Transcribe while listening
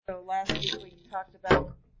last week we talked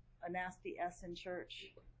about a nasty S in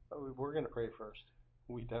church. We're going to pray first.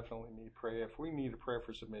 We definitely need prayer. If we need a prayer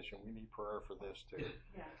for submission, we need prayer for this too.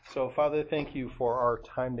 Yeah. So, Father, thank you for our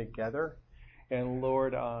time together. And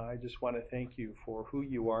Lord, I just want to thank you for who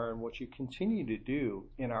you are and what you continue to do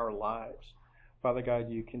in our lives. Father God,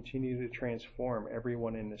 you continue to transform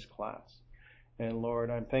everyone in this class. And Lord,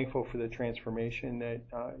 I'm thankful for the transformation that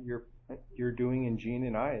you're doing in Jean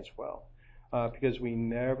and I as well. Because we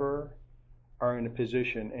never are in a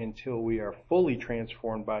position until we are fully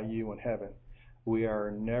transformed by you in heaven. We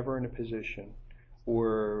are never in a position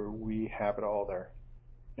where we have it all there.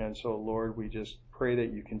 And so, Lord, we just pray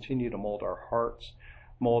that you continue to mold our hearts,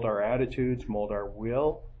 mold our attitudes, mold our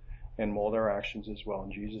will, and mold our actions as well.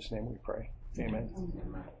 In Jesus' name we pray. Amen.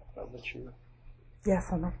 Amen. I'll let you.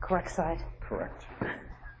 Yes, on the correct side. Correct.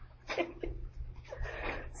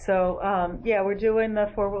 So, we're doing the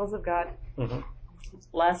 4 wills of God. Mm-hmm.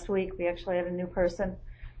 Last week, we actually had a new person.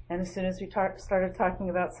 And as soon as we started talking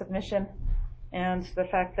about submission and the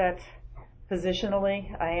fact that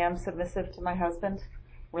positionally, I am submissive to my husband,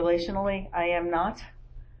 relationally, I am not,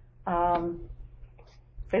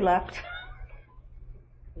 they left.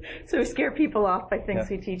 So we scare people off by things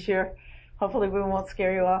we teach here. Hopefully we won't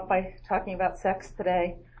scare you off by talking about sex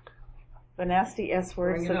today. The nasty S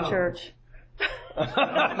words of church.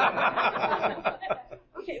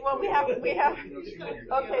 Okay, well we have.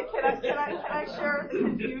 Okay, can I share the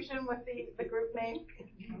confusion with the group name?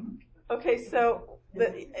 Okay, so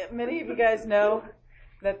many of you guys know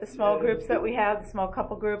that the small groups that we have, the small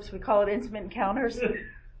couple groups, we call it intimate encounters.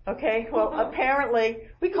 Okay, well apparently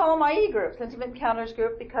we call them IE groups, intimate encounters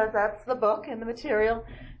group, because that's the book and the material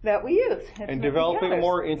that we use. And developing a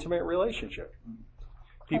more intimate relationship.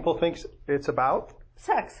 People think it's about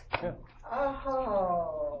sex. Yeah.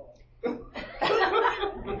 Oh.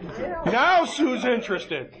 Now Sue's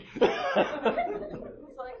interested. It's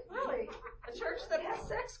like, really? A church that has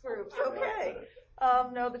sex groups? Okay.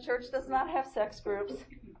 No, the church does not have sex groups.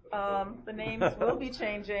 The names will be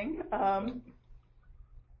changing.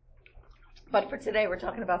 But for today, we're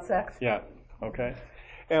talking about sex. Yeah. Okay.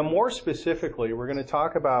 And more specifically, we're going to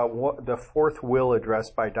talk about the 4th will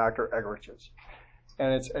addressed by Dr. Eggerichs.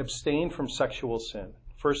 And it's abstain from sexual sin.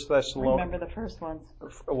 Remember the first ones.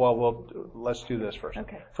 Well, let's do this first.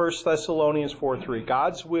 Okay. 1 Thessalonians 4:3.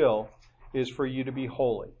 God's will is for you to be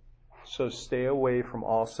holy, so stay away from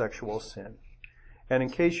all sexual sin. And in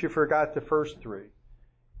case you forgot the first 3,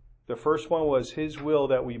 the first one was His will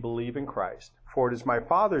that we believe in Christ. For it is my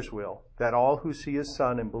Father's will that all who see His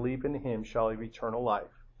Son and believe in Him shall have eternal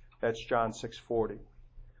life. That's John 6:40.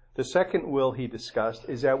 The second will He discussed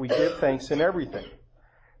is that we give thanks in everything.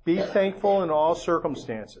 Be thankful in all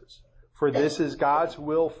circumstances, for this is God's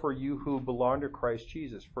will for you who belong to Christ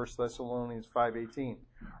Jesus. 1 Thessalonians 5:18.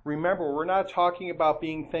 Remember, we're not talking about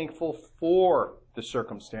being thankful for the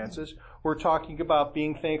circumstances. We're talking about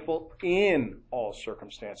being thankful in all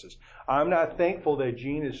circumstances. I'm not thankful that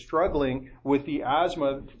Jean is struggling with the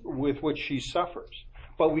asthma with which she suffers,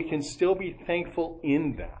 but we can still be thankful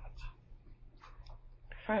in that.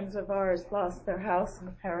 Friends of ours lost their house in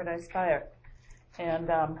the Paradise Fire. And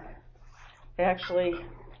they actually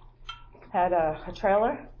had a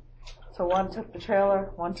trailer. So one took the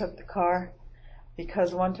trailer, one took the car.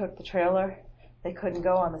 Because one took the trailer, they couldn't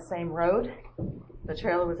go on the same road. The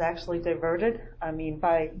trailer was actually diverted,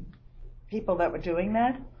 by people that were doing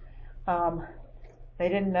that. They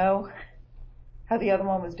didn't know how the other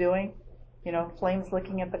one was doing. Flames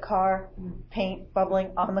licking at the car, paint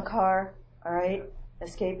bubbling on the car, all right,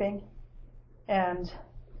 escaping. And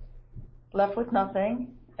left with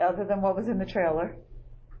nothing other than what was in the trailer.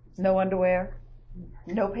 No underwear,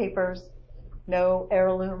 no papers, no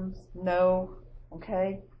heirlooms,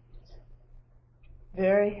 okay?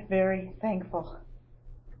 Very, very thankful.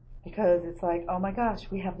 Because it's like, oh my gosh,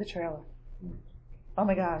 we have the trailer. Oh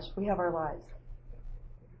my gosh, we have our lives.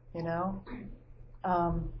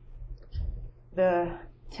 The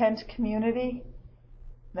tent community,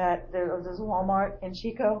 that there's a Walmart in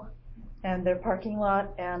Chico, and their parking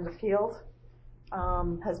lot and the field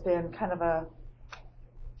has been kind of a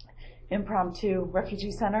impromptu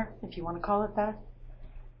refugee center, if you want to call it that.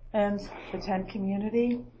 And the tent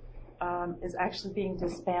community is actually being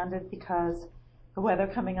disbanded because the weather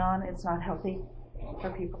coming on, it's not healthy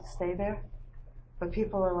for people to stay there. But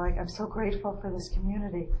people are like, I'm so grateful for this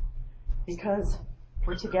community because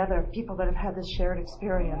we're together, people that have had this shared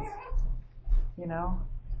experience.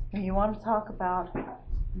 And you want to talk about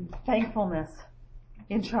thankfulness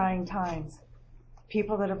in trying times.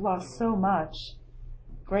 People that have lost so much,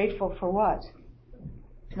 grateful for what?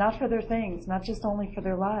 Not for their things, not just only for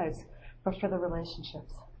their lives, but for the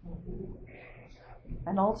relationships.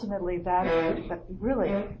 And ultimately, that's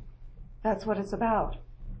what it's about.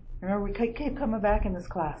 Remember, we keep coming back in this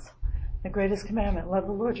class. The greatest commandment, love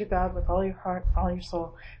the Lord your God with all your heart, all your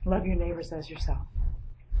soul, and love your neighbors as yourself.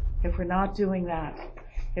 If we're not doing that,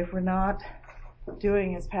 if we're not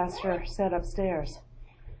doing as Pastor said upstairs,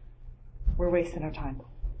 we're wasting our time.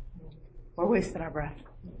 We're wasting our breath.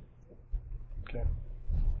 Okay.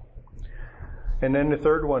 And then the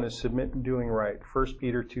third one is submit and doing right. 1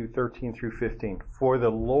 Peter 2:13 through 15. For the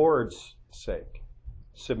Lord's sake,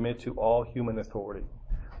 submit to all human authority,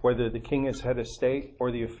 whether the king is head of state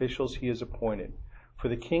or the officials he has appointed. For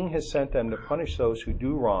the king has sent them to punish those who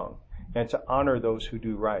do wrong and to honor those who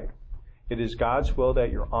do right. It is God's will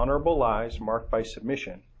that your honorable lives, marked by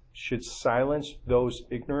submission, should silence those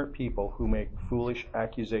ignorant people who make foolish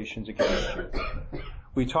accusations against you.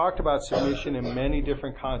 We talked about submission in many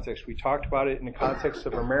different contexts. We talked about it in the context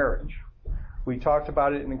of a marriage. We talked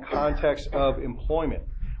about it in the context of employment.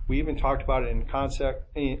 We even talked about it in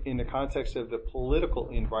the context of the political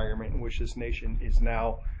environment in which this nation is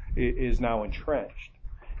now entrenched.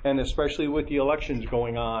 And especially with the elections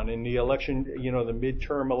going on and the election, the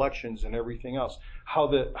midterm elections and everything else, how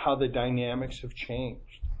the dynamics have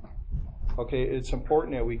changed. Okay, it's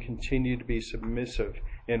important that we continue to be submissive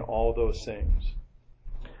in all those things.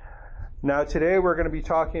 Now, today we're going to be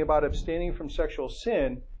talking about abstaining from sexual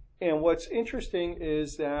sin. And what's interesting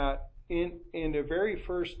is that in the very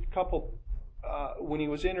first couple, when he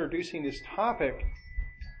was introducing this topic,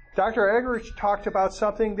 Dr. Eggerichs talked about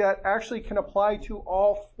something that actually can apply to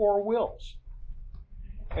all four wills.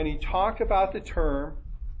 And he talked about the term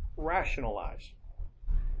rationalize.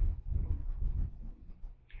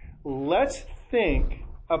 Let's think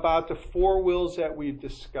about the four wills that we've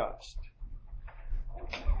discussed.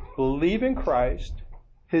 Believe in Christ,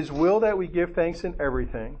 His will that we give thanks in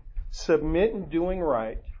everything, submit in doing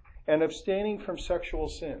right, and abstaining from sexual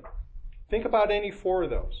sin. Think about any four of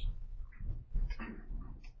those.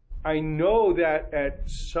 I know that at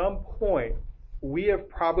some point we have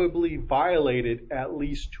probably violated at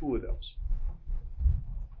least two of those.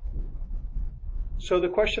 So the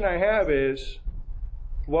question I have is,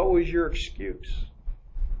 what was your excuse?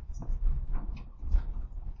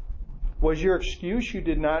 Was your excuse you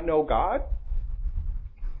did not know God?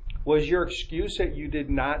 Was your excuse that you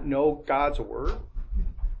did not know God's word?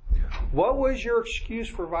 What was your excuse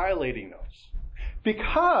for violating those?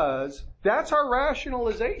 Because that's our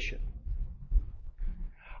rationalization.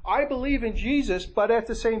 I believe in Jesus, but at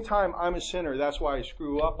the same time, I'm a sinner. That's why I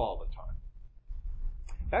screw up all the time.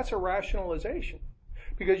 That's a rationalization.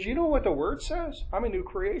 Because you know what the Word says? I'm a new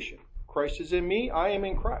creation. Christ is in me. I am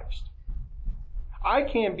in Christ. I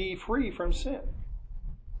can be free from sin.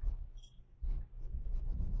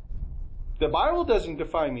 The Bible doesn't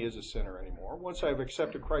define me as a sinner anymore once I've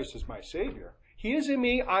accepted Christ as my Savior. He is in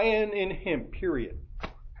me. I am in Him, period.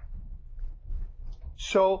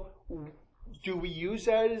 So, do we use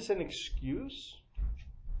that as an excuse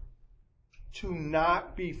to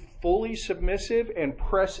not be fully submissive and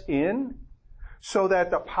press in so that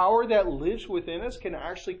the power that lives within us can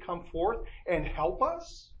actually come forth and help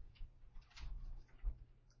us?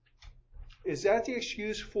 Is that the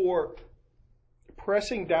excuse for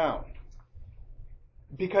pressing down?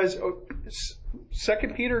 Because 2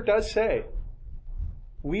 Peter does say,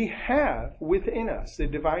 we have within us the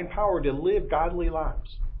divine power to live godly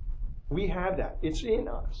lives. We have that. It's in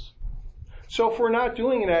us. So if we're not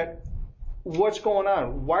doing that, what's going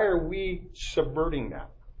on? Why are we subverting that?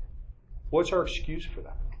 What's our excuse for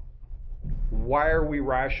that? Why are we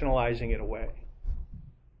rationalizing it away?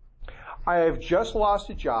 I have just lost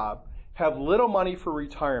a job, have little money for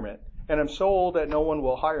retirement, and I'm so old that no one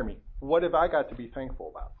will hire me. What have I got to be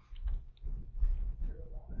thankful about?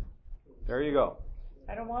 There you go.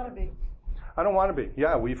 I don't want to be. I don't want to be.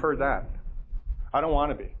 Yeah, we've heard that. I don't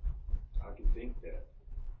want to be. How do you think that?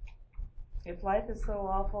 If life is so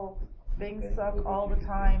awful, things suck all the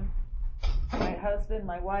time. My husband,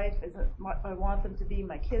 my wife isn't what I want them to be.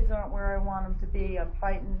 My kids aren't where I want them to be. I'm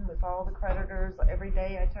fighting with all the creditors. Every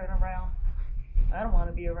day I turn around. I don't want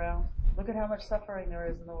to be around. Look at how much suffering there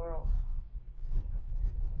is in the world.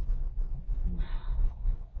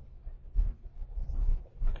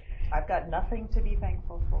 I've got nothing to be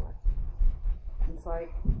thankful for. It's like,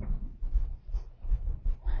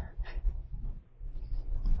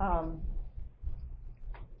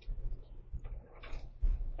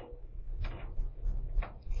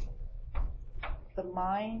 the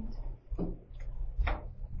mind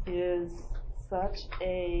is such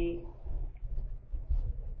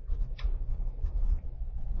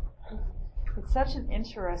it's such an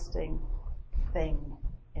interesting thing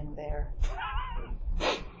in there.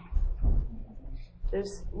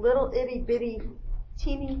 There's little itty bitty,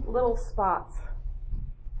 teeny little spots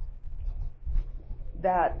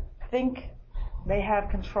that think they have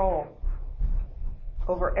control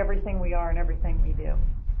over everything we are and everything we do.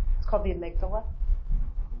 It's called the amygdala.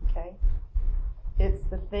 Okay? It's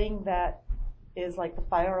the thing that is like the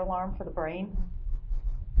fire alarm for the brain.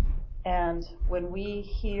 And when we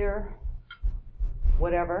hear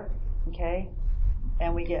whatever, okay,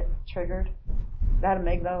 and we get triggered, that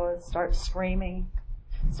amygdala starts screaming,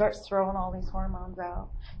 starts throwing all these hormones out,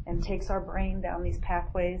 and takes our brain down these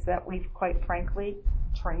pathways that we've quite frankly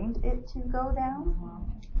trained it to go down.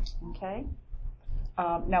 Okay?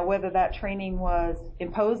 Now, whether that training was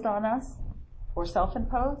imposed on us or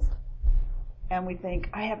self-imposed, and we think,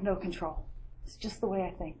 I have no control. It's just the way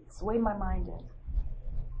I think. It's the way my mind is.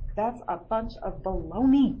 That's a bunch of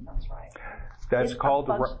baloney. That's right. That's called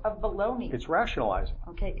a bunch of baloney. It's rationalizing.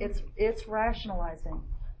 Okay, it's rationalizing.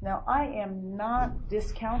 Now, I am not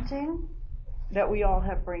discounting that we all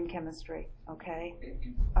have brain chemistry. Okay,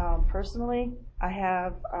 personally, I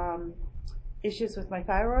have issues with my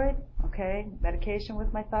thyroid. Okay, medication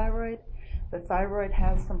with my thyroid. The thyroid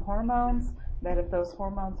has some hormones that, if those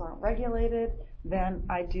hormones aren't regulated, then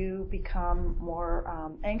I do become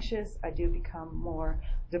more anxious. I do become more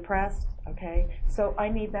depressed. Okay, so I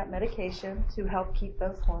need that medication to help keep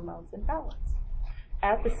those hormones in balance.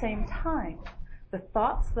 At the same time, the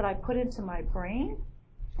thoughts that I put into my brain,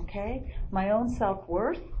 okay, my own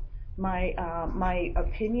self-worth, my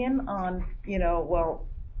opinion on, well,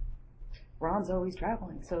 Ron's always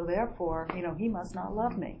traveling, so therefore, he must not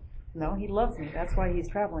love me. No, he loves me. That's why he's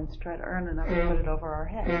traveling, to try to earn enough to put it over our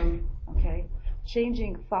head. Okay?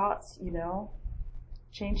 Changing thoughts,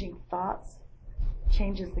 changing thoughts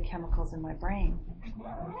changes the chemicals in my brain.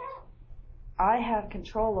 I have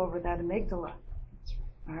control over that amygdala.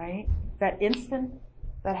 All right? That instant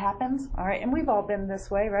that happens, all right? And we've all been this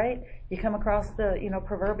way, right? You come across the,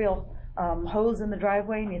 proverbial hose in the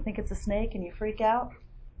driveway and you think it's a snake and you freak out,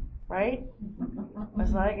 right?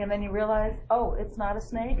 It's like, and then you realize, oh, it's not a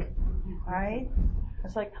snake, all right?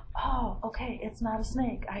 It's like, oh, okay, it's not a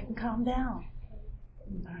snake. I can calm down,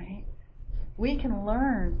 all right? We can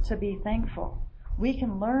learn to be thankful. We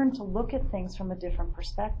can learn to look at things from a different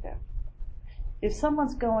perspective. If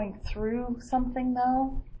someone's going through something,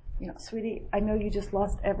 though, sweetie, I know you just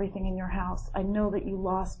lost everything in your house. I know that you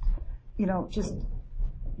lost, just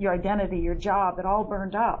your identity, your job, it all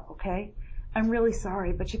burned up, okay? I'm really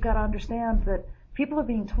sorry, but you've got to understand that people are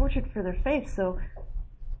being tortured for their faith, so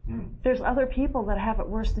there's other people that have it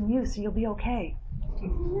worse than you, so you'll be okay.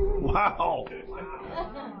 Wow.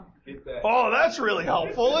 Oh, that's really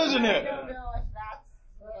helpful, isn't it? I don't know if that's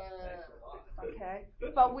okay.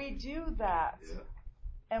 But we do that.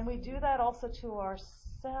 And we do that also to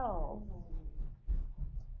ourselves.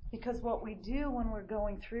 Because what we do when we're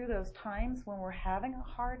going through those times, when we're having a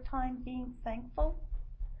hard time being thankful,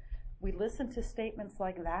 we listen to statements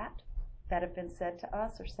like that have been said to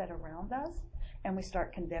us or said around us, and we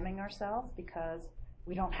start condemning ourselves because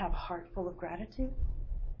we don't have a heart full of gratitude.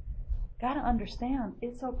 Got to understand,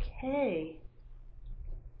 it's okay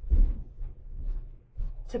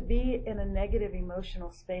to be in a negative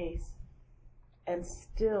emotional space and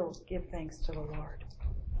still give thanks to the Lord.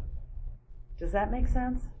 Does that make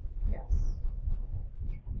sense? Yes.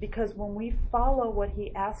 Because when we follow what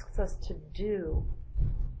He asks us to do,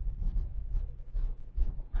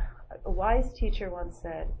 a wise teacher once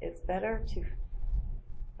said, it's better to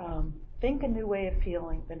think a new way of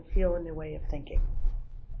feeling than feel a new way of thinking.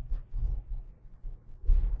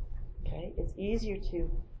 Okay? It's easier to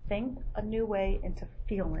think a new way into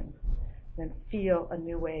feeling than feel a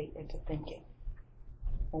new way into thinking.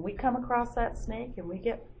 When we come across that snake and we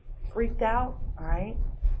get freaked out, all right,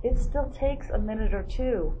 it still takes a minute or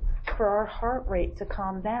two for our heart rate to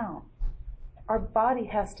calm down. Our body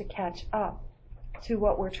has to catch up to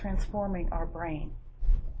what we're transforming our brain.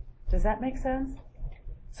 Does that make sense?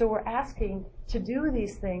 So we're asking to do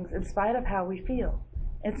these things in spite of how we feel.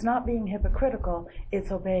 It's not being hypocritical, it's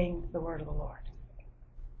obeying the word of the Lord.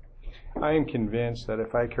 I am convinced that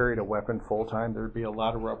if I carried a weapon full time, there'd be a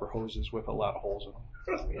lot of rubber hoses with a lot of holes in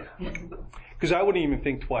them. Because I wouldn't even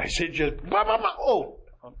think twice. It just, blah, blah, blah. Oh,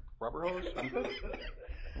 rubber hose? I'm good.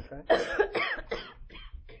 Okay.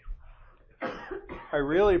 I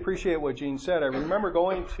really appreciate what Jean said. I remember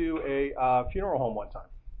going to a funeral home one time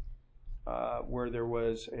where there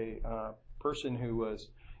was a person who was,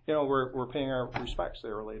 we're paying our respects. They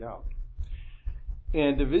were laid out.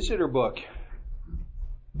 And the visitor book,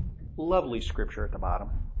 lovely scripture at the bottom.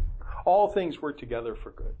 All things work together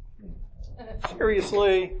for good.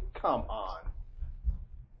 Seriously? Come on.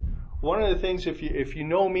 One of the things, if you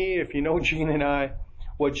know me, if you know Jean and I,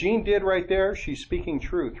 what Jean did right there, she's speaking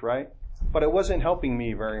truth, right? But it wasn't helping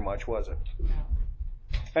me very much, was it?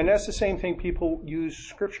 And that's the same thing people use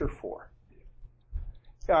Scripture for.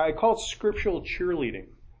 I call it scriptural cheerleading.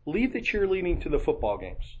 Leave the cheerleading to the football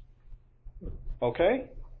games. Okay?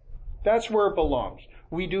 That's where it belongs.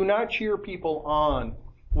 We do not cheer people on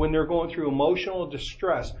when they're going through emotional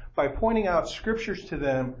distress by pointing out scriptures to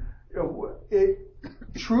them.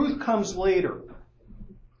 Truth comes later.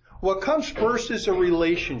 What comes first is a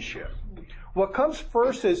relationship. What comes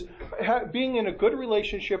first is being in a good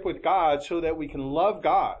relationship with God so that we can love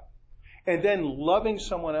God and then loving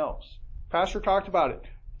someone else. Pastor talked about it.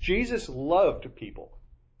 Jesus loved people.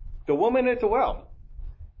 The woman at the well,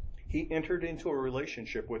 he entered into a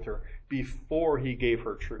relationship with her before he gave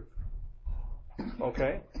her truth.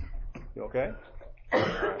 Okay? You okay?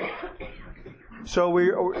 So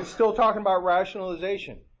we're still talking about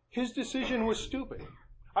rationalization. His decision was stupid.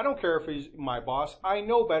 I don't care if he's my boss. I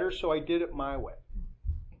know better, so I did it my way.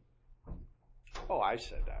 Oh, I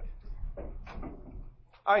said that.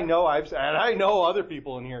 I know I've said, and I know other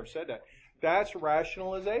people in here have said that. That's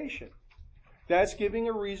rationalization. That's giving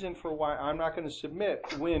a reason for why I'm not going to submit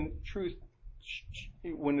when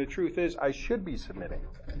the truth is I should be submitting.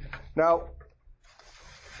 Now,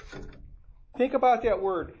 think about that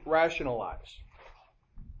word, rationalize.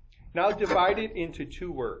 Now divide it into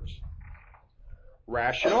two words.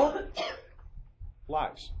 Rational,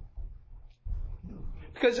 lies.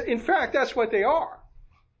 Because in fact, that's what they are.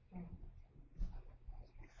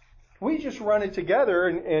 We just run it together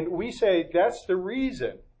and we say that's the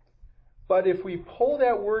reason. But if we pull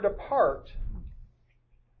that word apart,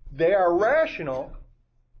 they are rational,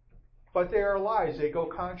 but they are lies. They go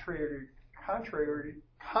contrary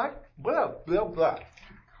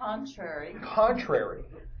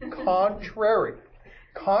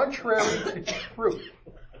to truth.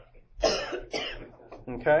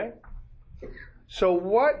 Okay? So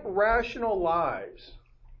what rational lies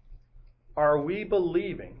are we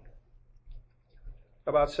believing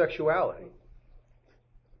about sexuality?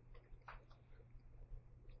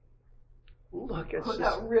 Look, it's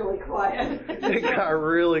got really quiet. It got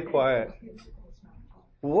really quiet.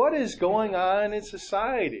 What is going on in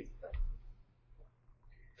society?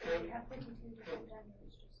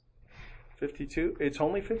 52? It's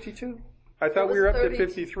only 52? I thought we were up to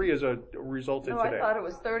 53 as a result of today. No, I thought it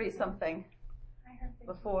was 30-something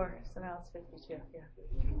before, so now it's 52. Yeah.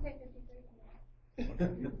 You can say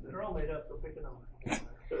 53. They're all made up, so pick a number.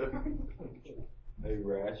 A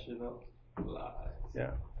rational lie.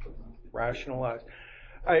 Yeah. Rationalize.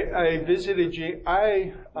 I visited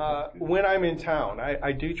when I'm in town,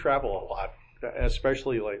 I do travel a lot,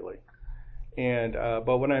 especially lately. And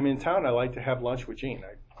but when I'm in town, I like to have lunch with Jean.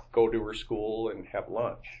 I go to her school and have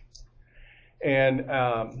lunch. And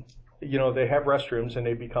they have restrooms, and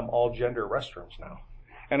they become all gender restrooms now.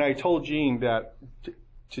 And I told Jean that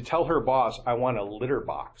to tell her boss I want a litter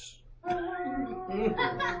box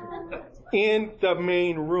in the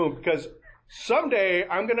main room, because someday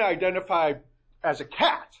I'm going to identify as a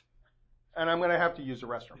cat, and I'm going to have to use the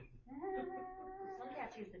restroom. Some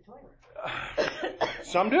cats use the toilet.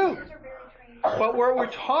 Some do. But what we're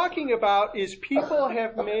talking about is people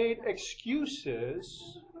have made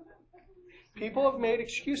excuses. People have made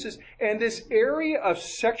excuses. And this area of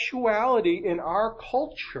sexuality in our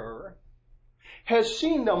culture has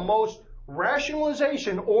seen the most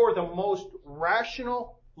rationalization or the most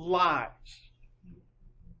rational lies.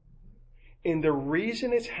 And the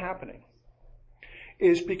reason it's happening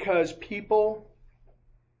is because people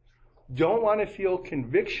don't want to feel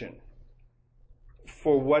conviction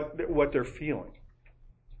for what they're feeling.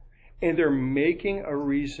 And they're making a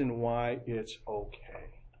reason why it's okay.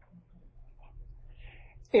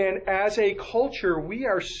 And as a culture, we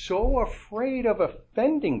are so afraid of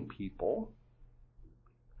offending people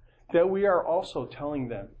that we are also telling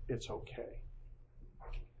them it's okay.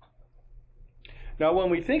 Now, when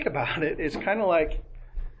we think about it, it's kind of like,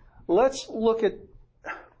 let's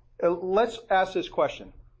ask this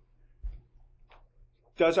question.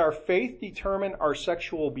 Does our faith determine our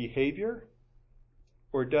sexual behavior,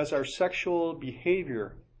 or does our sexual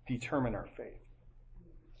behavior determine our faith?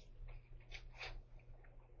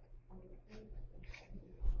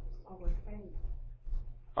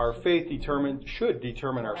 Our faith should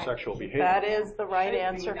determine our sexual behavior. That is the right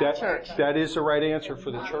answer for church. That is the right answer for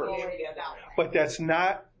the church. But that's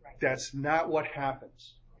not what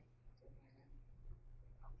happens.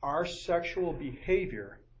 Our sexual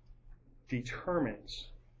behavior determines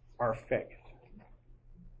our faith.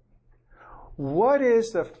 What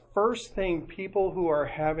is the first thing people who are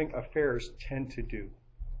having affairs tend to do?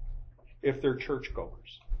 if they're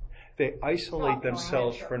churchgoers. They isolate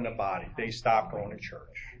themselves from the body. They stop going to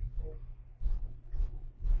church.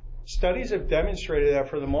 Studies have demonstrated that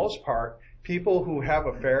for the most part, people who have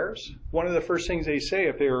affairs, one of the first things they say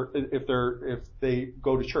if they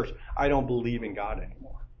go to church, I don't believe in God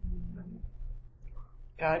anymore.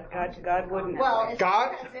 God wouldn't. Well, it's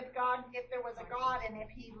God- because if there was a God and if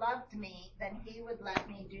He loved me, then He would let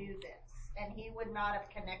me do this, and He would not have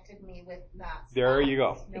connected me with that. There you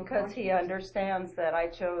go. Because He understands that I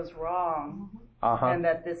chose wrong, Uh-huh. and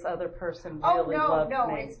that this other person Oh really no, loved no,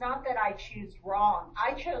 me. it's not that I choose wrong.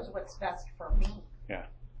 I chose what's best for me. Yeah.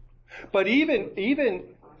 But here's a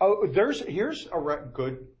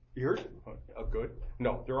good.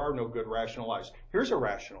 No, there are no good rational lies. Here's a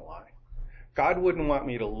rational lie. God wouldn't want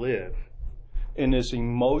me to live in this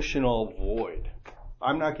emotional void.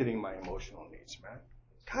 I'm not getting my emotional needs met.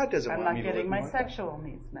 God doesn't I'm want me not to live getting my like that. sexual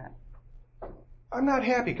needs met. I'm not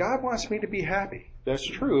happy. God wants me to be happy. That's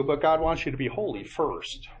true, but God wants you to be holy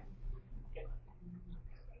first.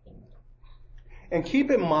 And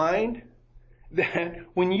keep in mind that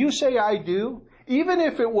when you say I do, even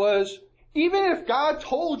if God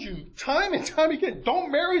told you time and time again,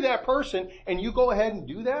 don't marry that person, and you go ahead and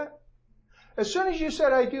do that, as soon as you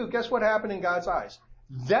said I do, guess what happened in God's eyes?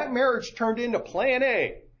 That marriage turned into plan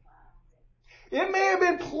A. It may have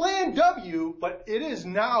been plan W, but it is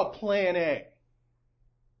now plan A.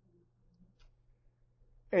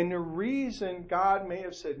 And the reason God may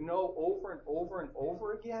have said no over and over and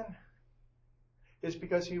over again is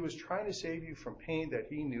because He was trying to save you from pain that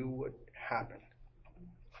He knew would happen.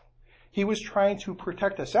 He was trying to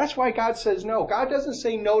protect us. That's why God says no. God doesn't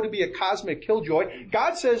say no to be a cosmic killjoy.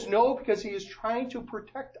 God says no because He is trying to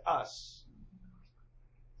protect us.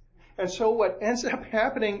 And so what ends up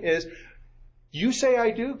happening is, you say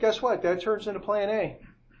I do, guess what? That turns into plan A.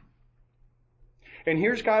 And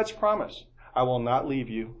here's God's promise. I will not leave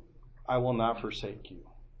you. I will not forsake you.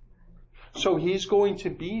 So He's going to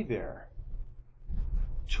be there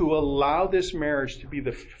to allow this marriage to be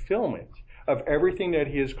the fulfillment of everything that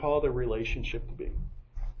He has called a relationship to be.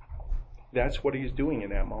 That's what He's doing in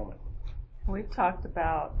that moment. We've talked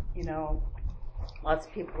about, lots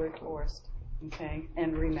of people are divorced, okay,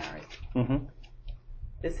 and remarried. Mm-hmm.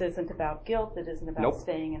 This isn't about guilt. It isn't about Nope.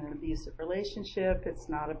 staying in an abusive relationship. It's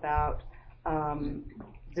not about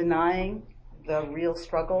denying the real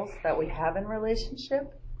struggles that we have in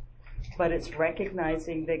relationship. But it's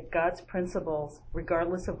recognizing that God's principles,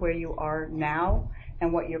 regardless of where you are now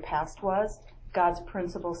and what your past was, God's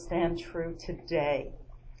principles stand true today.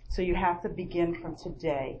 So you have to begin from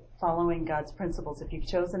today, following God's principles. If you've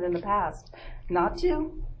chosen in the past not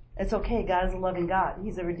to, it's okay. God is a loving God.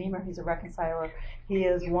 He's a redeemer. He's a reconciler. He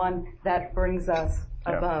is one that brings us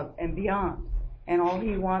above and beyond. And all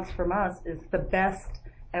He wants from us is the best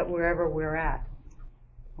at wherever we're at.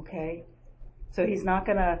 Okay? So He's not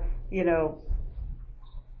going to,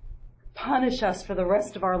 punish us for the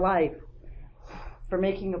rest of our life for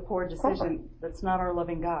making a poor decision. That's not our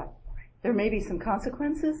loving God. There may be some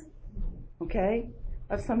consequences, okay,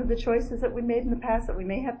 of some of the choices that we made in the past that we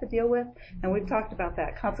may have to deal with, and we've talked about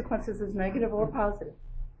that. Consequences is negative or positive,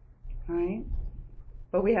 all right?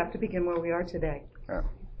 But we have to begin where we are today. Yeah.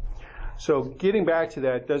 So getting back to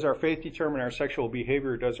that, does our faith determine our sexual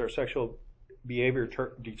behavior, or does our sexual behavior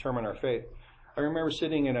determine our faith? I remember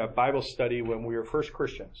sitting in a Bible study when we were first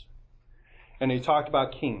Christians, and they talked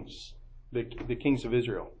about kings, the kings of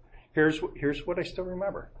Israel. Here's what I still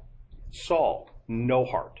remember. Saul, no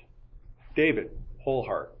heart. David, whole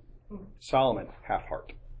heart. Solomon, half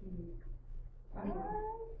heart.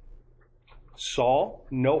 Saul,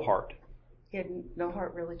 no heart. He had no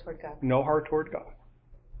heart really toward God. No heart toward God.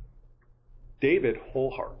 David,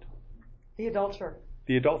 whole heart. The adulterer.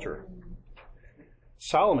 The adulterer.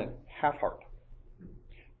 Solomon, half heart.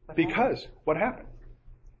 Because what happened?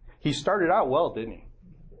 He started out well, didn't he?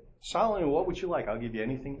 Solomon, what would you like? I'll give you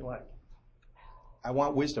anything you like. I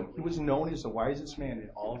want wisdom. He was known as the wisest man in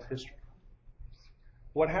all of history.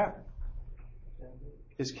 What happened?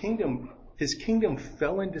 His kingdom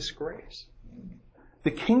fell in disgrace.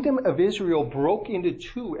 The kingdom of Israel broke into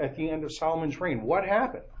two at the end of Solomon's reign. What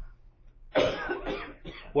happened?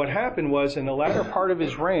 What happened was, in the latter part of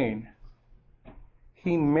his reign,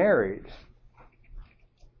 he married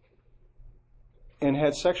and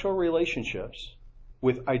had sexual relationships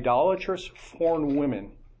with idolatrous foreign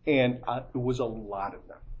women, and it was a lot of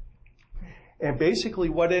them. And basically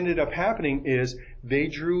what ended up happening is they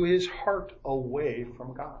drew his heart away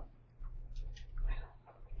from God.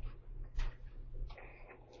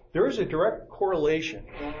 There is a direct correlation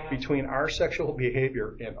between our sexual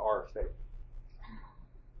behavior and our faith.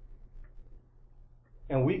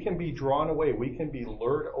 And we can be drawn away. We can be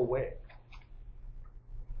lured away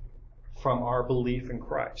from our belief in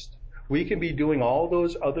Christ. We can be doing all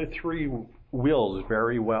those other three wills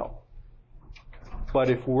very well. But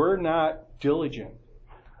if we're not diligent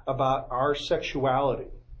about our sexuality,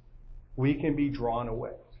 we can be drawn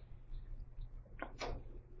away.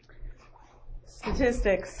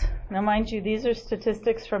 Statistics. Now, mind you, these are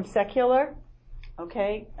statistics from secular,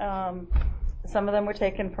 okay? Some of them were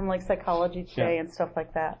taken from like Psychology Today and stuff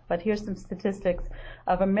like that. But here's some statistics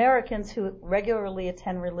of Americans who regularly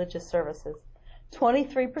attend religious services.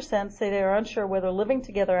 23% say they are unsure whether living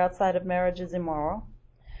together outside of marriage is immoral.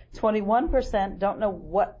 21% don't know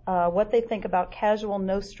what they think about casual,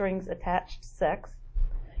 no-strings attached sex.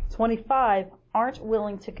 25 aren't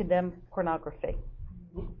willing to condemn pornography.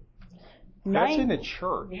 That's in the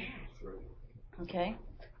church. Okay.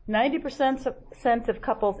 90% of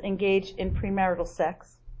couples engage in premarital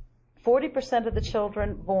sex. 40% of the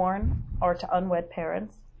children born are to unwed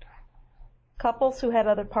parents. Couples who had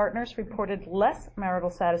other partners reported less marital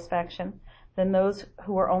satisfaction than those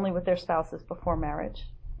who were only with their spouses before marriage.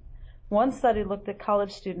 One study looked at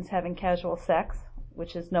college students having casual sex,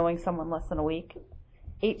 which is knowing someone less than a week.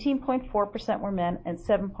 18.4% were men and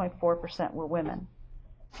 7.4% were women.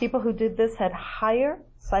 People who did this had higher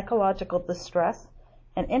psychological distress,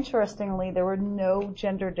 and interestingly, there were no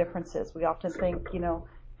gender differences. We often think,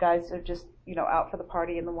 guys are just, out for the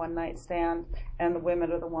party and the one-night stand, and the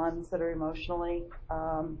women are the ones that are emotionally,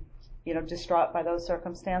 distraught by those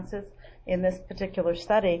circumstances. In this particular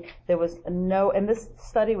study, there was and this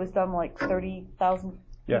study was done like 30,000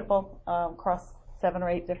 people across 7 or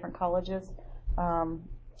 8 different colleges,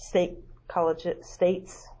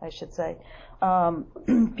 states, I should say.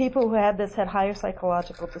 People who had this had higher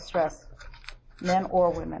psychological distress, men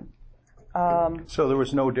or women. So there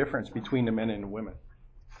was no difference between the men and the women.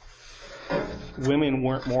 Women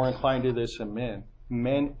weren't more inclined to this than men.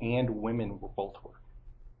 Men and women were both were.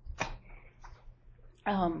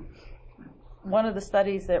 One of the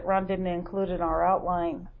studies that Ron didn't include in our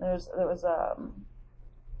outline, there was a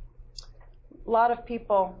lot of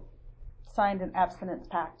people signed an abstinence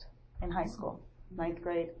pact in high school, 9th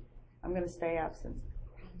grade. I'm going to stay absent.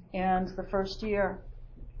 And the first year,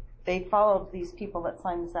 they followed these people that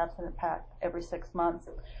signed this abstinence pact every 6 months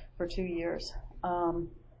for 2 years.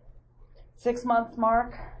 6 month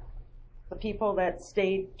mark, the people that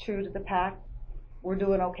stayed true to the pact were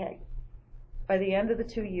doing okay. By the end of the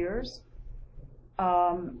 2 years,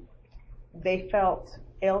 they felt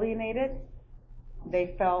alienated,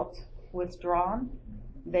 they felt withdrawn,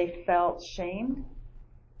 they felt shamed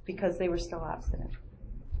because they were still abstinent.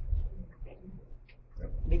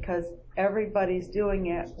 Because everybody's doing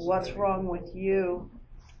it. What's wrong with you?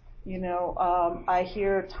 I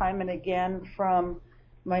hear time and again from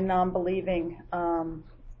my non-believing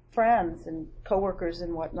friends and coworkers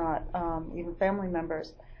and whatnot, even family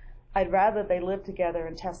members, I'd rather they live together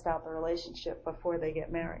and test out the relationship before they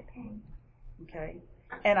get married. Okay?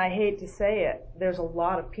 And I hate to say it, there's a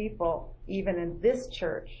lot of people, even in this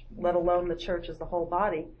church, let alone the church as the whole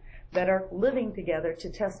body, that are living together to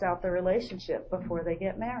test out the relationship before they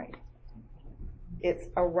get married. It's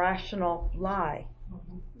a rational lie.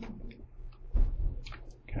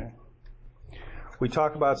 Okay. We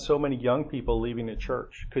talk about so many young people leaving the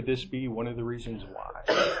church. Could this be one of the reasons why?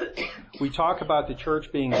 We talk about the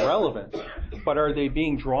church being relevant, but are they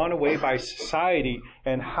being drawn away by society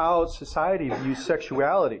and how society views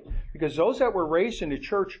sexuality? Because those that were raised in the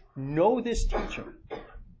church know this teaching.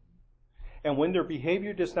 And when their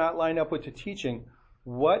behavior does not line up with the teaching,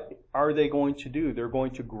 what are they going to do? They're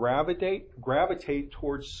going to gravitate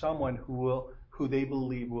towards someone who they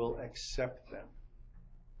believe will accept them.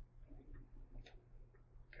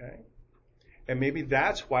 Okay? And maybe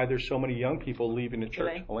that's why there's so many young people leaving the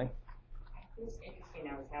church. Elaine? It was interesting.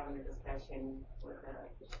 I was having a discussion with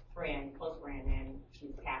a friend, close friend, and she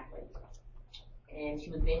was Catholic. And she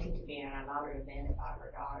was venting to me, and I allowed her to vent about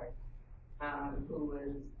her daughter, who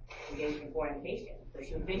was engaged in fornication. So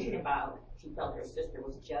she was venting about, she felt her sister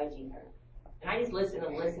was judging her. And I just listened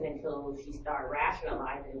until she started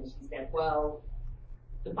rationalizing, and she said, well,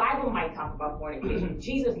 the Bible might talk about fornication.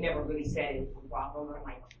 Jesus never really said it was a problem. And I'm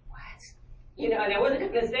like, what? And I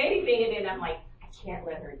wasn't going to say anything, and then I'm like, I can't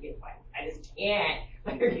let her get one. I just can't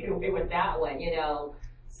let her get away with that one,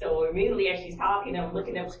 So immediately as she's talking, I'm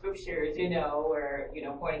looking up scriptures, where,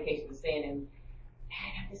 fornication is sin, and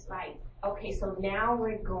I'm just like, okay, so now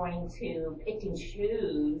we're going to pick and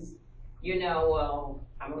choose, well,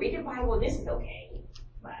 I'm going to read the Bible, this is okay.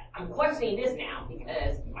 But I'm questioning this now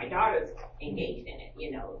because my daughter's engaged in it,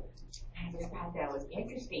 I just thought that was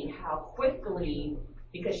interesting how quickly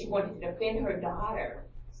because she wanted to defend her daughter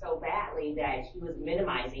so badly that she was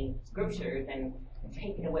minimizing scriptures and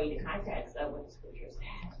taking away the context of what the scripture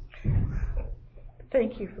said.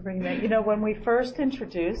 Thank you for bringing that. You know, when we first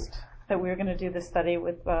introduced that we were going to do this study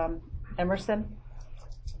with Emerson,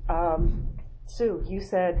 Sue, you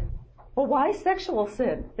said, well, why sexual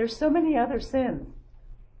sin? There's so many other sins.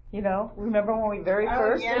 You know, remember when we very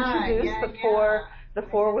first introduced the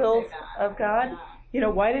four wills of God? Yeah. You know,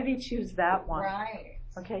 why did he choose that one? Right.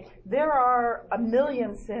 Okay, there are a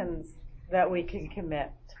million sins that we can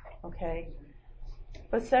commit, okay?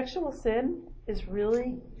 But sexual sin is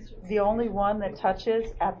really the only one that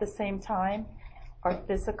touches at the same time our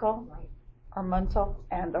physical, our mental,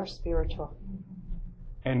 and our spiritual.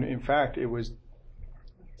 And in fact,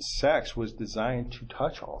 sex was designed to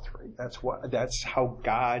touch all three. That's how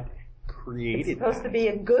God created It's supposed that. to be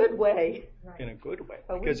a good way. In a good way.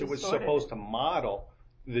 But we Because it was distorted supposed to model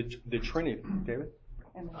the Trinity. David?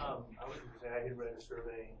 I was going to say, I had read a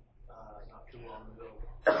survey not too long ago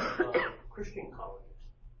of Christian colleges.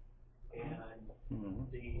 And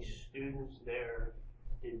the students there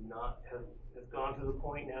did not have gone to the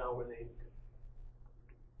point now where they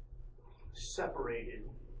separated,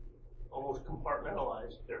 almost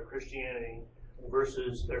compartmentalized their Christianity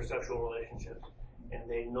versus their sexual relationships. And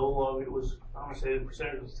they no longer, it was, I'm going to say the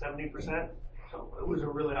percentage was 70%. So it was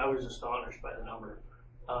I was astonished by the number.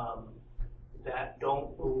 That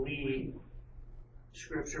don't believe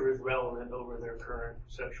Scripture is relevant over their current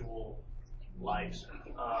sexual lives.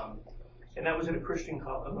 And that was at a Christian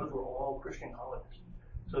college. Those were all Christian colleges.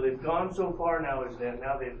 So they've gone so far now as that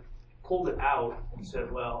now they've pulled it out and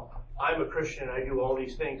said, well, I'm a Christian, I do all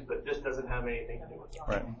these things, but this doesn't have anything to do with it.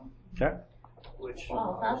 Right. Yeah.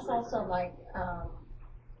 Well, that's also like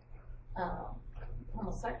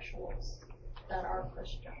homosexuals that are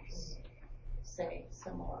Christians say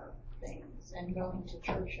similar things and going to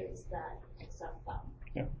churches that accept them.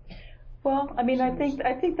 Yeah. Well, I mean, I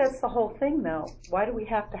think that's the whole thing, though. Why do we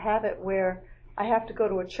have to have it where I have to go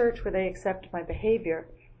to a church where they accept my behavior?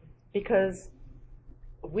 Because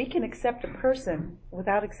we can accept a person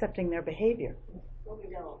without accepting their behavior. But we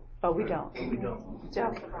don't. But we don't. We don't. Joe?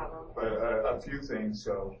 That's the problem. But a few things.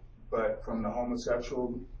 But from the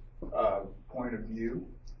homosexual point of view,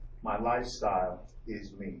 my lifestyle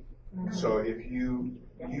is me. So if you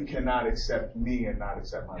cannot accept me and not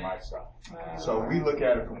accept my lifestyle. So we look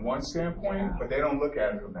at it from one standpoint, but they don't look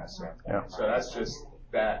at it from that standpoint. Yeah. So that's just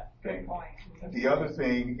that thing. The other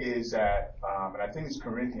thing is that, and I think it's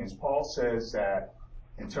Corinthians, Paul says that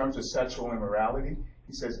in terms of sexual immorality,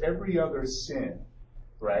 he says every other sin,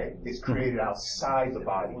 right, is created outside the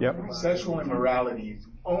body. Yep. Sexual immorality is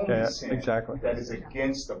the only sin exactly. that is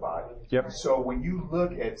against the body. Yep. So when you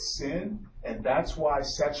look at sin, and that's why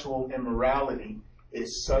sexual immorality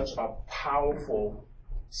is such a powerful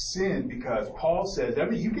sin, because Paul says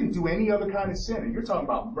you can do any other kind of sin, and you're talking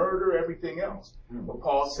about murder, everything else. But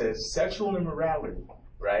Paul says sexual immorality,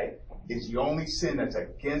 right, is the only sin that's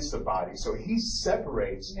against the body. So he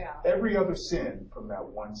separates every other sin from that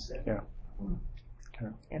one sin. Yeah.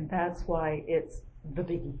 And that's why it's the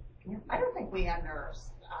biggie. I don't think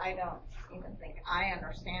I don't even think I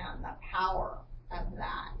understand the power of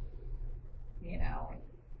that, you know.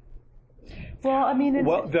 Well, I mean,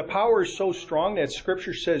 the power is so strong that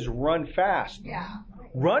Scripture says run fast. Yeah.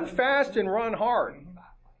 Run fast and run hard. And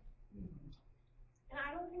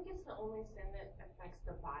I don't think it's the only sin that affects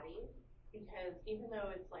the body, because even though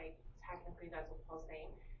it's like technically that's what Paul's saying,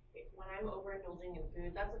 when I'm overindulging in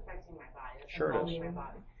food, that's affecting my body. That's involving my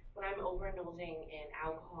body. When I'm overindulging in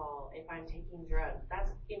alcohol, if I'm taking drugs,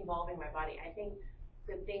 that's involving my body. I think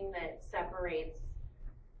the thing that separates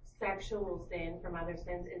sexual sin from other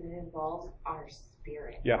sins is it involves our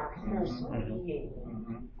spirit, our whole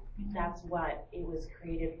being. That's what it was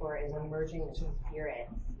created for, is emerging the spirit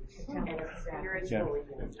and a spiritual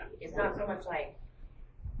unity. It's not so much like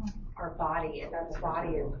our body, that the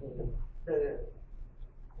body is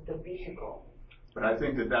the vehicle. But I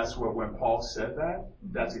think that's what, when Paul said that,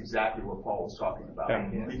 that's exactly what Paul was talking about.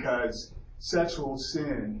 Yeah. Because sexual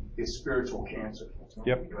sin is spiritual cancer.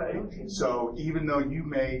 Yep. Right? So even though you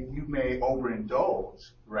may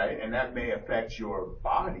overindulge, right, and that may affect your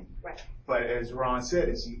body, right, but as Ron said,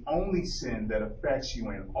 it's the only sin that affects you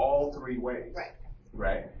in all three ways. Right.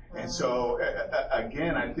 Right? And so,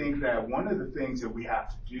 again, I think that one of the things that we have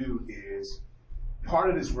to do is, part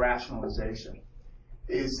of this rationalization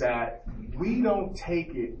is that we don't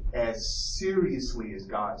take it as seriously as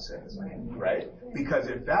God says, right? Because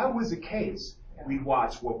if that was the case, we'd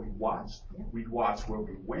watch what we watched, we'd watch where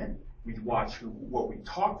we went, we'd watch what we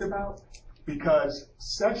talked about, because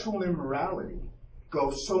sexual immorality go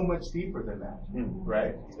so much deeper than that,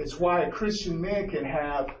 right? It's why a Christian man can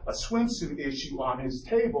have a swimsuit issue on his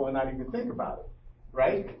table and not even think about it,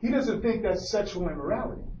 right? He doesn't think that's sexual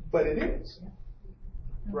immorality, but it is,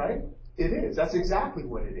 right? It is. That's exactly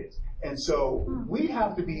what it is. And so we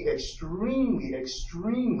have to be extremely,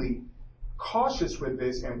 extremely cautious with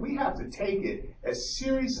this, and we have to take it as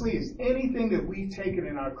seriously as anything that we take it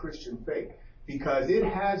in our Christian faith, because it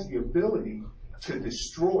has the ability to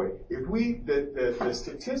destroy. If the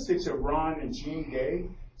statistics that Ron and Jean gave,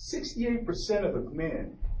 68% of the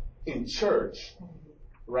men in church,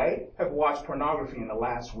 right, have watched pornography in the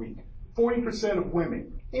last week. 40% of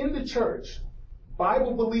women in the church,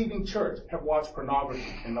 Bible-believing church, have watched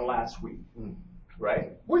pornography in the last week.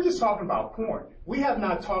 Right? We're just talking about porn. We have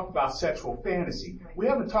not talked about sexual fantasy. We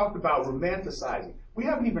haven't talked about romanticizing. We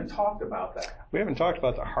haven't even talked about that. We haven't talked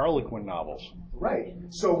about the Harlequin novels. Right.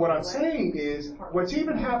 So what I'm saying is, what's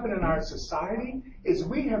even happened in our society is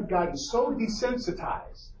we have gotten so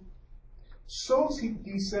desensitized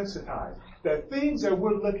that things that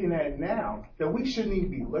we're looking at now that we shouldn't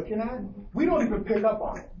even be looking at, we don't even pick up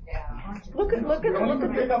on it. Look at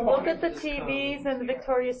the TVs and the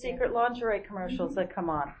Victoria's Secret lingerie commercials that come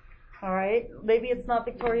on. All right, maybe it's not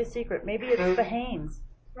Victoria's Secret. Maybe it's the Hanes,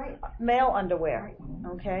 male underwear.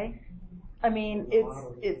 Okay, I mean it's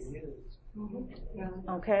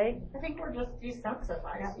okay. I think we're just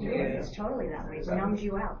desensitized. It's totally that way. It numbs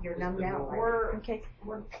you out. You're numbed out.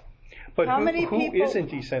 But How many who people isn't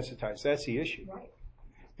desensitized? That's the issue. Right.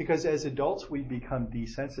 Because as adults, we become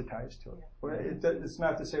desensitized to it. It's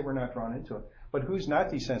not to say we're not drawn into it. But who's not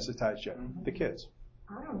desensitized yet? The kids.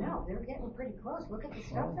 I don't know. They're getting pretty close. Look at the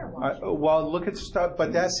stuff they're watching. Well, look at stuff,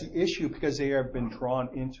 but that's the issue because they have been drawn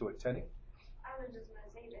into it. Teddy? I was just going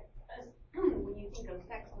to say that when you think of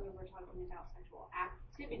sex, when we're talking about sexual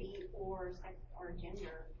activity or sex or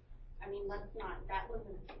gender, I mean, that was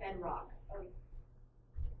the bedrock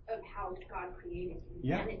of how God created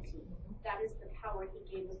humanity. Yeah. That is the power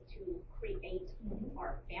He gave us to create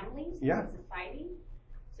our families and society.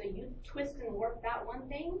 So you twist and warp that one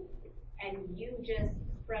thing, and you just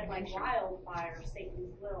spread like wildfire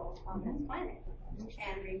Satan's will on this planet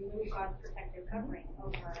and remove God's protective covering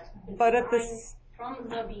over from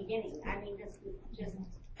the beginning. I mean, just.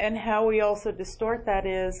 And how we also distort that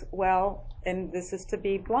is, well, and this is to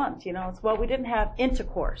be blunt, it's, well, we didn't have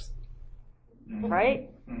intercourse, right?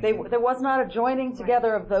 There was not a joining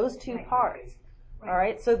together of those two parts. All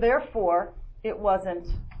right, so therefore it wasn't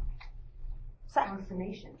sex.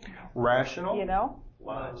 Rational.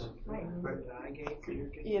 Lies. Right.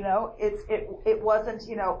 It wasn't.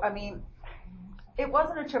 I mean, it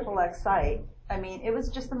wasn't a XXX site. I mean, it was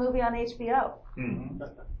just a movie on HBO. Mm-hmm.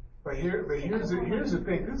 But here's the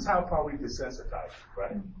thing. This is how far we desensitize,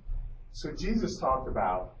 right? So Jesus talked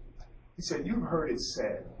about. He said, "You've heard it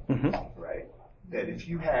said, right, that if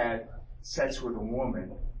you had sex with a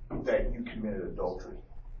woman, that you committed adultery.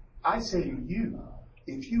 I say to you,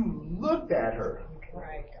 if you looked at her,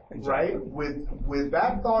 right, with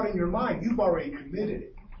that thought in your mind, you've already committed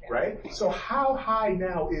it, right? So how high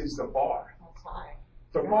now is the bar?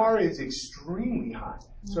 The bar is extremely high.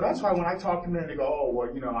 So that's why when I talk to men, they go, oh, well,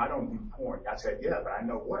 I don't do porn. I said, yeah, but I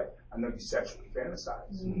know what? I know you sexually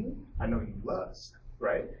fantasize. I know you lust,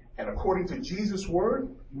 right? And according to Jesus'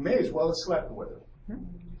 word, you may as well have slept with her.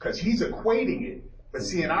 Because he's equating it. But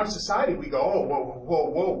see, in our society, we go, oh,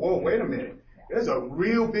 whoa, wait a minute. There's a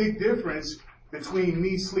real big difference between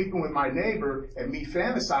me sleeping with my neighbor and me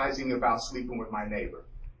fantasizing about sleeping with my neighbor.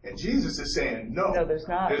 And Jesus is saying, no, there's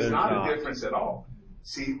not. There's not a difference at all.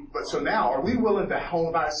 See, but so now, are we willing to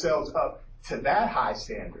hold ourselves up to that high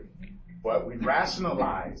standard? But we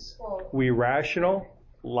rationalize. We rationalize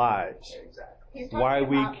why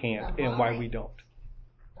we can't and why we don't.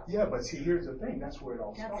 Yeah, but see, here's the thing. That's where it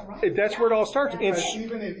all starts. That's where it all starts.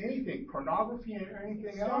 Even in anything, pornography and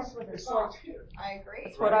anything else, it starts here. I agree.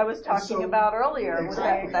 That's what I was talking about earlier.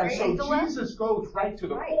 Exactly. And so Jesus goes right to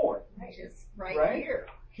the point. Just right here.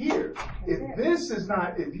 Here. If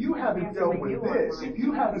you haven't dealt with this, if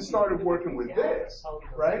you haven't started working with this,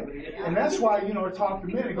 right? And that's why, I talk to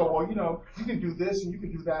men and go, well, you can do this and you can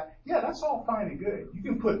do that. Yeah, that's all fine and good. You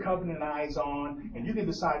can put covenant eyes on and you can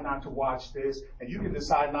decide not to watch this and you can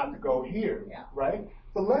decide not to go here, right?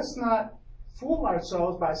 But let's not fool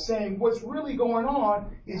ourselves by saying what's really going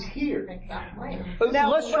on is here. Exactly.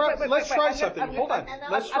 Let's try something. Hold on.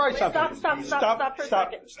 Let's try something.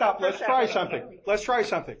 Stop. Let's try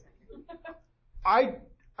something.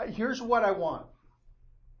 Here's what I want.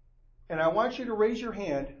 And I want you to raise your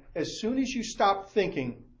hand as soon as you stop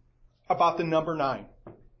thinking about the number 9.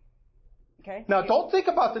 Okay. Now, don't think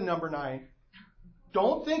about the number 9.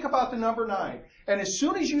 Don't think about the number 9. And as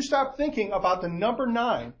soon as you stop thinking about the number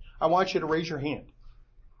 9, I want you to raise your hand.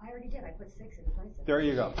 I already did. I put 6 in place of it. There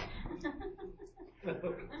you go.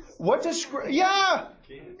 What does, yeah,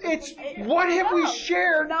 it's, what have we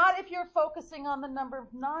shared? Not if you're focusing on the number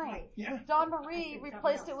 9. Yeah. Dawn Marie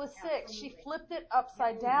replaced it with 6. She flipped it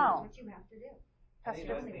upside down. That's what you have to do. I think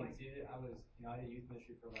that's the thing too. I did youth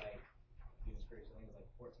ministry for like, Jesus Christ, I think it was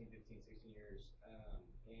like 14, 15, 16 years.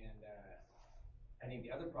 I think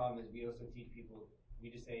the other problem is we also teach people,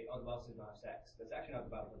 we just say, oh, the Bible says don't have sex. That's actually not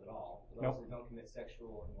the Bible says at all. The Bible says don't commit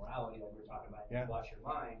sexual immorality like we were talking about. Yeah. Watch your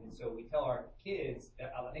mind. And so we tell our kids,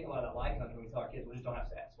 that, I think a lot of that lie comes when we tell our kids, well, just don't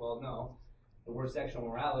have sex. Well, no. The word sexual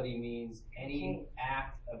morality means any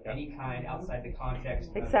act of any kind outside the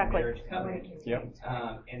context of the marriage covenant. Yep.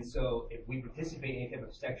 And so if we participate in any type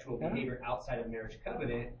of sexual behavior outside of marriage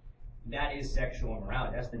covenant, that is sexual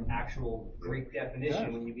immorality. That's the actual Greek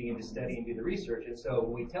definition when you begin to study and do the research. And so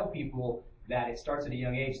when we tell people that it starts at a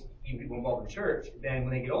young age, even people involved in church, then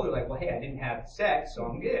when they get older, like, well, hey, I didn't have sex, so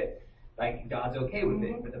I'm good. Like, God's okay with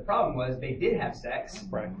it. But the problem was they did have sex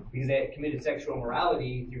because they had committed sexual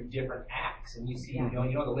immorality through different acts. And you see, you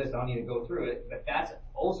know the list. I don't need to go through it. But that's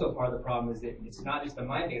also part of the problem is that it's not just the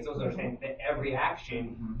mind thing. It's also understanding that every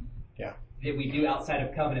action that we do outside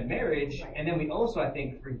of covenant marriage, and then we also, I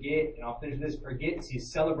think, forget, and I'll finish this, forget to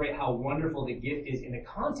celebrate how wonderful the gift is in the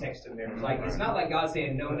context of marriage. Like, it's not like God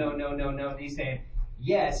saying, no, no, no, no, no. He's saying,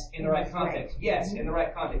 yes, in the right context. Yes, in the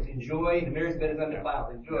right context. Enjoy. The marriage bed is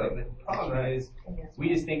undefiled. Enjoy. But the problem is, we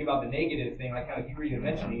just think about the negative thing, like how you were even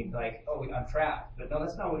mentioning, like, oh, I'm trapped. But no,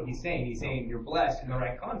 that's not what he's saying. He's saying you're blessed in the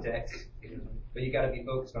right context, but you got to be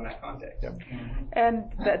focused on that context. Yep. And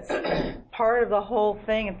that's part of the whole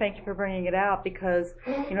thing, and thank you for bringing it out, because,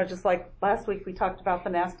 just like last week we talked about the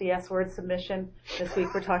nasty S-word submission. This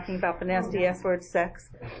week we're talking about the nasty S-word sex.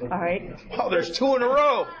 All right? Oh, there's 2 in a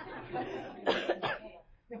row.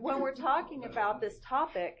 When we're talking about this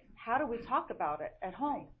topic, how do we talk about it at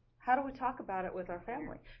home? How do we talk about it with our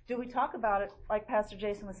family? Do we talk about it, like Pastor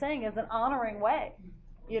Jason was saying, as an honoring way?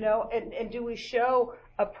 And do we show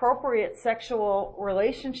appropriate sexual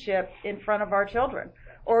relationship in front of our children?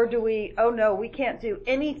 Or do we, oh no, we can't do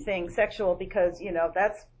anything sexual because,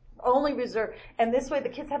 that's only reserved. And this way the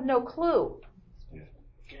kids have no clue.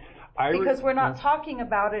 Because we're not talking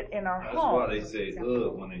about it in our home. That's why they say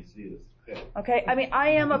ugh when they see us. Okay, I mean, I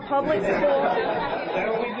am a public school.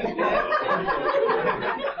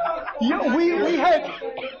 We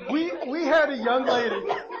had a young lady.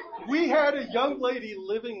 We had a young lady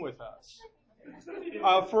living with us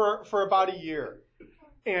for about a year.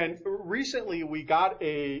 And recently we got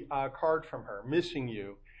a card from her, missing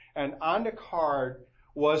you. And on the card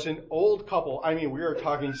was an old couple. I mean, we were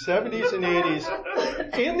talking 70s and 80s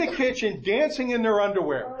in the kitchen dancing in their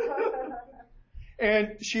underwear.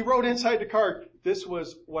 And she wrote inside the card, this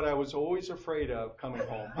was what I was always afraid of coming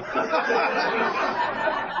home.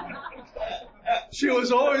 She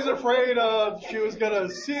was always afraid of, she was going to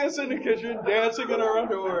see us in the kitchen dancing in our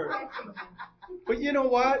underwear. But you know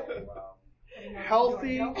what?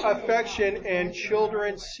 Healthy affection and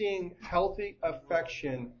children seeing healthy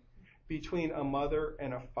affection between a mother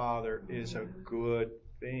and a father is a good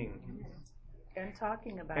thing. And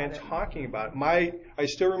talking about it. I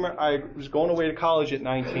still remember, I was going away to college at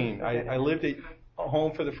 19. I lived at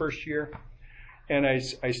home for the first year. And I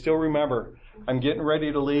still remember, I'm getting ready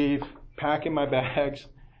to leave, packing my bags,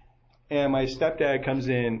 and my stepdad comes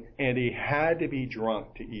in, and he had to be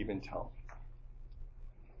drunk to even tell me.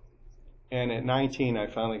 And at 19, I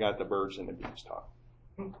finally got the birds and the bees talk.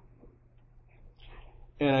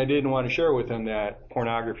 And I didn't want to share with him that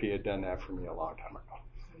pornography had done that for me a long time ago.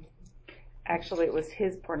 Actually, it was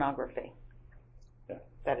his pornography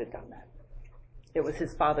that had done that. It was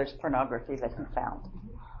his father's pornography that he found.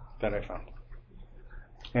 That I found.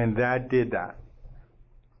 And that did that.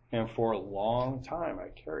 And for a long time, I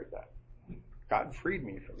carried that. God freed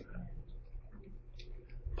me from that.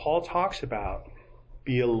 Paul talks about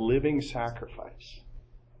be a living sacrifice.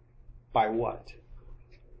 By what?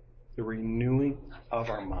 The renewing of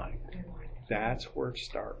our mind. That's where it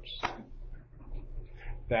starts.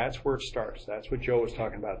 That's where it starts. That's what Joe was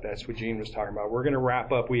talking about. That's what Gene was talking about. We're going to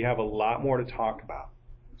wrap up. We have a lot more to talk about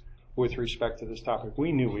with respect to this topic.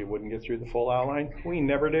 We knew we wouldn't get through the full outline. We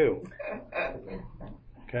never do.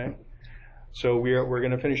 Okay? So we're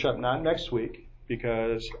going to finish up not next week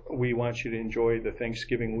because we want you to enjoy the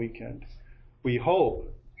Thanksgiving weekend. We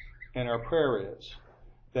hope, and our prayer is,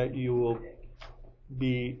 that you will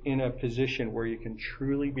be in a position where you can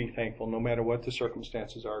truly be thankful no matter what the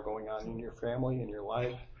circumstances are going on in your family, in your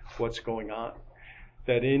life, what's going on.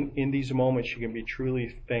 that in these moments you can be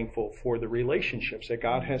truly thankful for the relationships that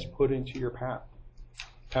God has put into your path.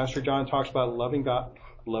 Pastor John talks about loving God,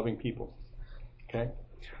 loving people. Okay?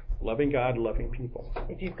 Loving God, loving people.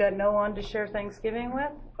 If you've got no one to share Thanksgiving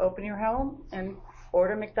with, open your home and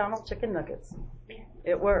order McDonald's chicken nuggets.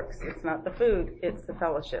 It works. It's not the food, it's the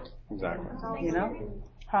fellowship. Exactly. You know?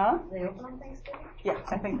 Huh? They open on Thanksgiving? Yeah,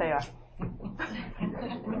 I think they are.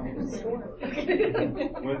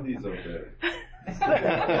 Wendy's up there.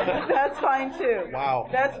 That's fine too. Wow.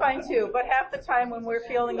 That's fine too. But half the time when we're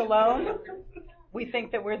feeling alone, we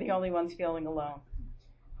think that we're the only ones feeling alone.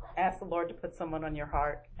 Ask the Lord to put someone on your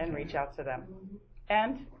heart and reach out to them.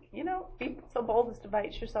 And, you know, be so bold as to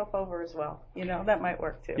invite yourself over as well. You know, that might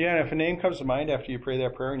work too. Yeah, and if a name comes to mind after you pray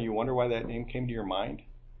that prayer and you wonder why that name came to your mind,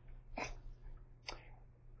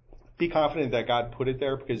 be confident that God put it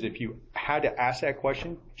there, because if you had to ask that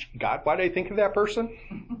question, God, why did I think of that person?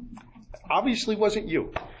 Obviously wasn't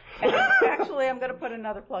you. Actually, I'm going to put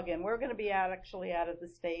another plug in. We're going to be out of the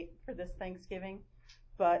state for this Thanksgiving.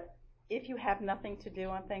 But if you have nothing to do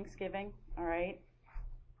on Thanksgiving, all right,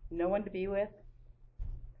 no one to be with,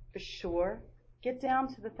 for sure, get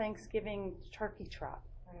down to the Thanksgiving turkey trot.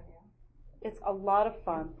 It's a lot of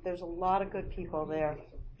fun. There's a lot of good people there.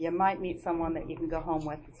 You might meet someone that you can go home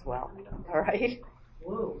with as well. All right?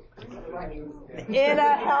 Whoa. In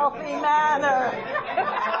a healthy manner.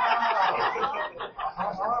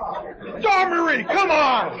 Dawn Marie, come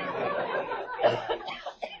on!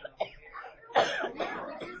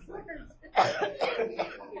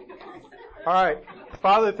 All right.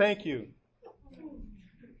 Father, thank you.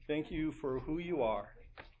 Thank you for who you are.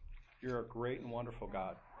 You're a great and wonderful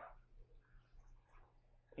God.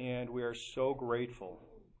 And we are so grateful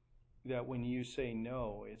that when you say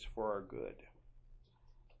no, it's for our good.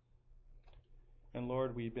 And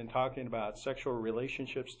Lord, we've been talking about sexual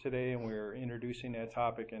relationships today, and we're introducing that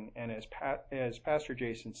topic. And as Pastor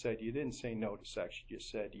Jason said, you didn't say no to sex, you just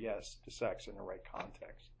said yes to sex in the right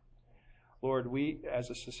context. Lord, we, as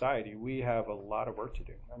a society, we have a lot of work to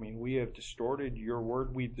do. I mean, we have distorted your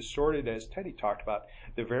word. We've distorted, as Teddy talked about,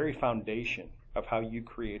 the very foundation of how you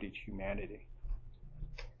created humanity.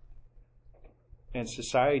 And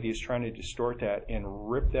society is trying to distort that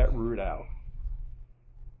and rip that root out.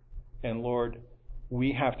 And Lord,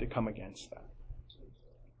 we have to come against that.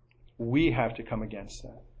 We have to come against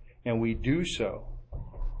that. And we do so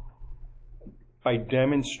by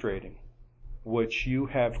demonstrating what you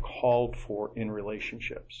have called for in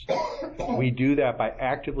relationships. We do that by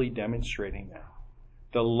actively demonstrating that.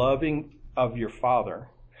 The loving of your Father,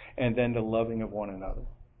 and then the loving of one another.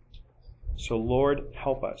 So Lord,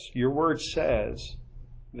 help us. Your word says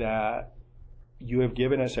that you have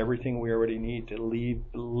given us everything we already need to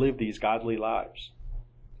live these godly lives.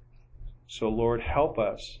 So Lord, help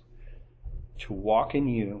us to walk in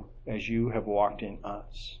you as you have walked in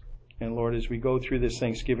us. And Lord, as we go through this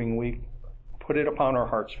Thanksgiving week, put it upon our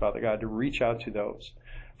hearts, Father God, to reach out to those,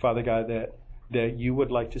 Father God, that you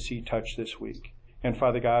would like to see touched this week. And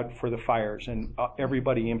Father God, for the fires and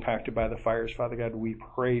everybody impacted by the fires, Father God, we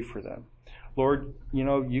pray for them. Lord, you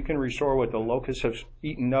know, you can restore what the locusts have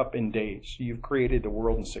eaten up in days. You've created the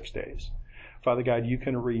world in 6 days. Father God, you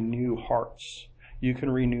can renew hearts. You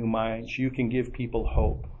can renew minds. You can give people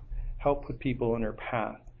hope. Help put people on their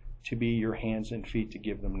path to be your hands and feet to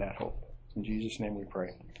give them that hope. In Jesus' name we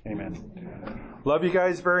pray. Amen. Love you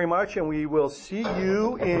guys very much, and we will see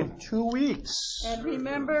you in 2 weeks. And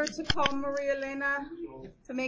remember to call Maria Elena to make